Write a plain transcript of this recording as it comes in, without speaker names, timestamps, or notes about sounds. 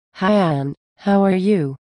Hi Anne, how are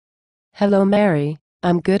you? Hello Mary,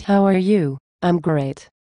 I'm good, how are you? I'm great.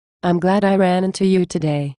 I'm glad I ran into you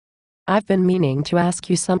today. I've been meaning to ask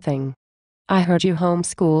you something. I heard you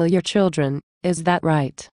homeschool your children, is that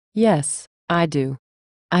right? Yes, I do.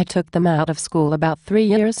 I took them out of school about 3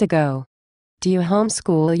 years ago. Do you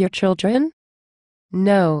homeschool your children?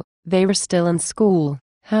 No, they were still in school.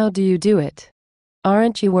 How do you do it?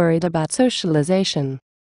 Aren't you worried about socialization?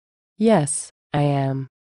 Yes, I am.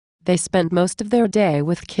 They spend most of their day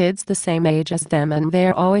with kids the same age as them and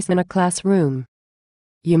they're always in a classroom.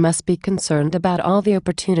 You must be concerned about all the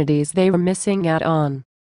opportunities they were missing out on.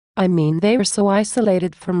 I mean, they were so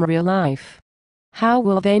isolated from real life. How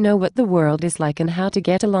will they know what the world is like and how to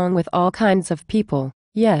get along with all kinds of people?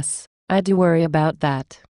 Yes, I do worry about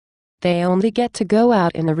that. They only get to go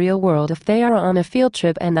out in the real world if they are on a field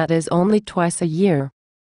trip, and that is only twice a year.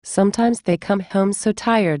 Sometimes they come home so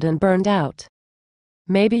tired and burned out.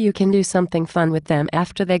 Maybe you can do something fun with them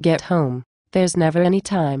after they get home. There's never any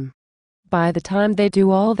time. By the time they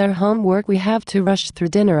do all their homework, we have to rush through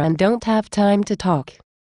dinner and don't have time to talk.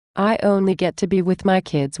 I only get to be with my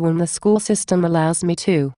kids when the school system allows me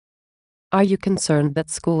to. Are you concerned that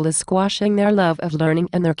school is squashing their love of learning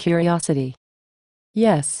and their curiosity?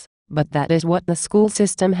 Yes, but that is what the school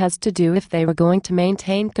system has to do if they were going to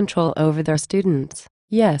maintain control over their students.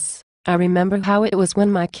 Yes, I remember how it was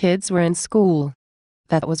when my kids were in school.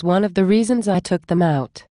 That was one of the reasons I took them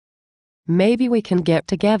out. Maybe we can get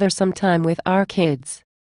together sometime with our kids.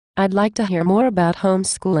 I'd like to hear more about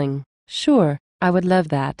homeschooling. Sure, I would love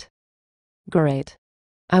that. Great.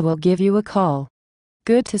 I will give you a call.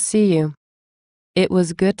 Good to see you. It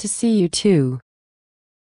was good to see you too.